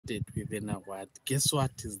awarded with an award. Guess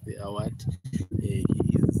what is the award?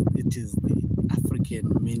 It is the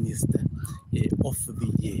African Minister of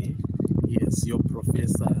the Year. Yes, your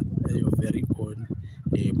professor, your very own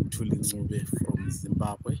Mthuli Ncube from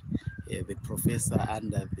Zimbabwe, the professor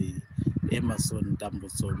under the Emerson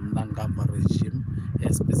Mnangagwa regime,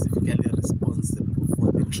 specifically responsible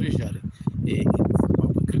for the treasury in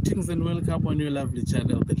Zimbabwe. Greetings and welcome on your lovely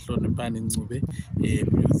channel, the Prof Mthuli Ncube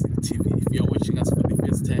Music TV. If you are watching us for the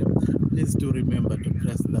first time, please do remember to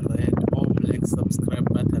press the red or black subscribe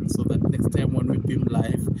button so that next time when we beam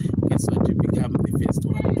live, guess what, you become the first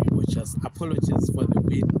one to watch us. Apologies for the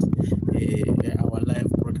wind. Our live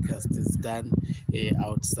broadcast is done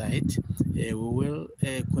outside. We will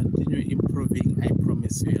continue improving. I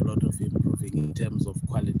promise you a lot of improving in terms of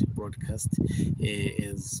quality broadcast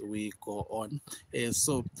as we go on.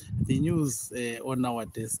 So the news on our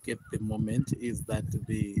desk at the moment is that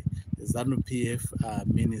the ZANU-PF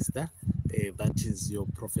minister, that is your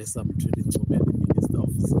Professor Mthuli Ncube, the Minister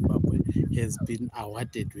of Zimbabwe, has been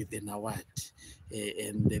awarded with an award,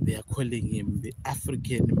 and they are calling him the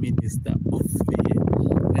African Minister of the Year.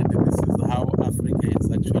 And this is how Africa has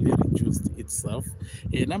actually reduced itself.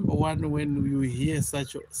 Number one, when you hear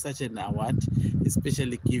such an award,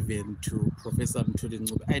 especially given to Professor Mthuli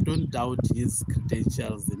Ncube, I don't doubt his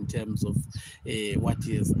credentials in terms of what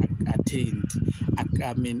he has attained,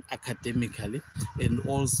 academically, and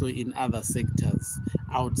also in other sectors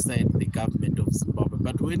outside the government of Zimbabwe.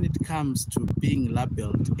 But when it comes to being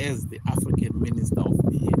labeled as the African Minister of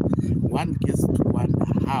the Year, one gets to wonder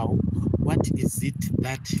what is it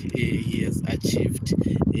that he has achieved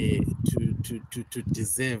to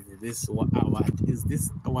deserve this award?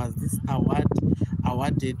 Was this award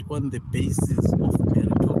awarded on the basis of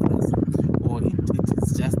meritocracy, or it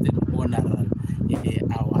is just an honorary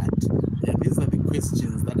award? These are the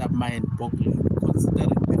questions that are mind-boggling,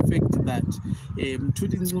 considering the fact that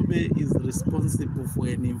Mthuli Ncube is responsible for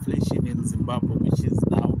an inflation in Zimbabwe which is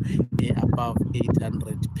now above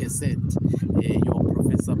 800%. Your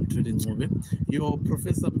Professor Mthuli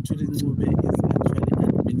Ncube is actually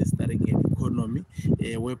administering an economy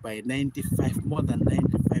whereby more than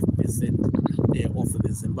 95% of the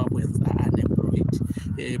Zimbabweans are unemployed.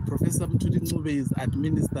 Professor Mthuli Ncube is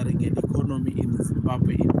administering an economy in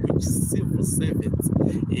Zimbabwe in which civil servants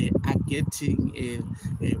are getting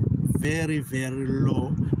very, very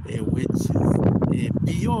low wages,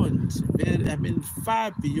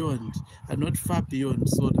 far beyond, not far beyond,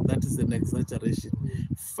 sorry, that is an exaggeration,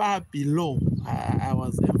 far below, I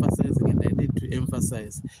was emphasizing and I need to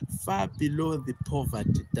emphasize, far below the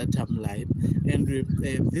poverty datum line. And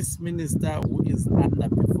this minister who is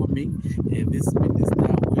underperforming, this minister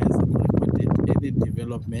who hasn't recorded any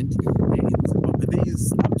development in Zimbabwe, there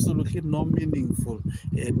is absolutely no meaningful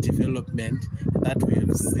development that we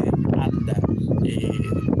have seen under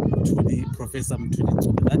Professor Mthuli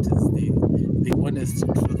Ncube. That is the honest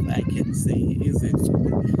truth I can say. He is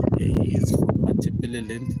from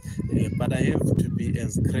Matipeleland, but I have to be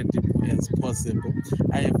as credible as possible.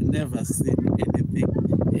 I have never seen anything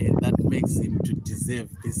that makes him to deserve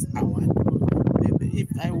this award. If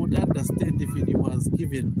I would understand if it was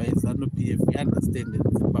given by ZANU-PF, we understand in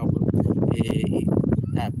Zimbabwe,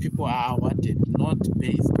 people are awarded not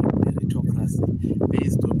based on meritocracy,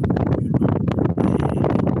 based on who you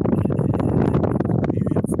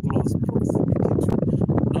have close proximity to,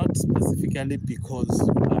 not specifically because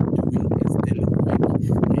you are doing a sterling work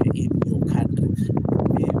in your country.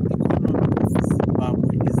 The economy of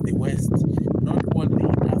Zimbabwe is the West, not only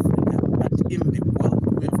in Africa, but in the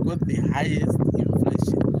world. We have got the highest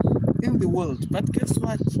inflation in the world. But guess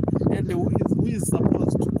what? And who is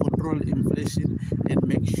supposed to control inflation and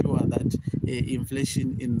make sure that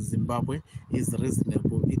inflation in Zimbabwe is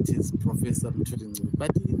reasonable? It is Professor Mthuli Ncube.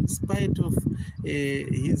 But in spite of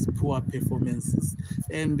his poor performances,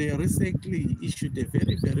 and recently issued a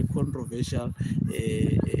very, very controversial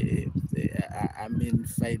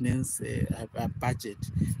finance budget,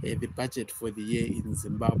 the budget for the year in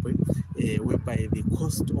Zimbabwe, whereby the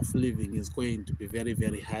cost of living is going to be very,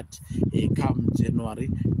 very hard come January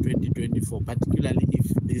 2024, particularly if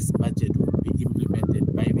this budget will be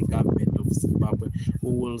implemented by the government of Zimbabwe.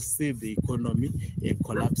 We will see the economy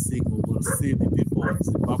collapsing. We will see the people of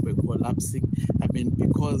Zimbabwe collapsing.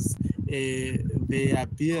 Because they are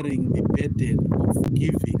bearing the burden of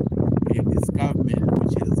giving this government,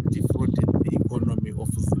 which has defrauded the economy of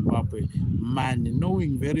Zimbabwe, money,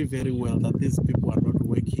 knowing very, very well that these people are not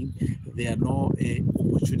working, there are no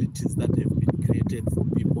opportunities that have been created for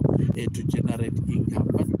people to generate income.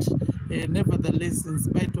 But nevertheless, in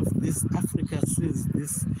spite of this, Africa sees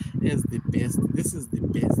this as the best. This is the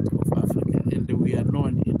best of Africa, and we are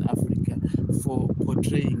known in Africa for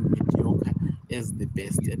portraying mediocre as the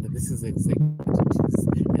best, and this is exactly what it is.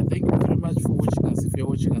 And thank you very much for watching us. If you're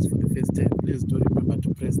watching us for the first time, please do remember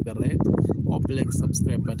to press the red or black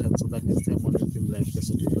subscribe button so that next time when we film live,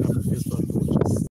 so you become the first one to watch us.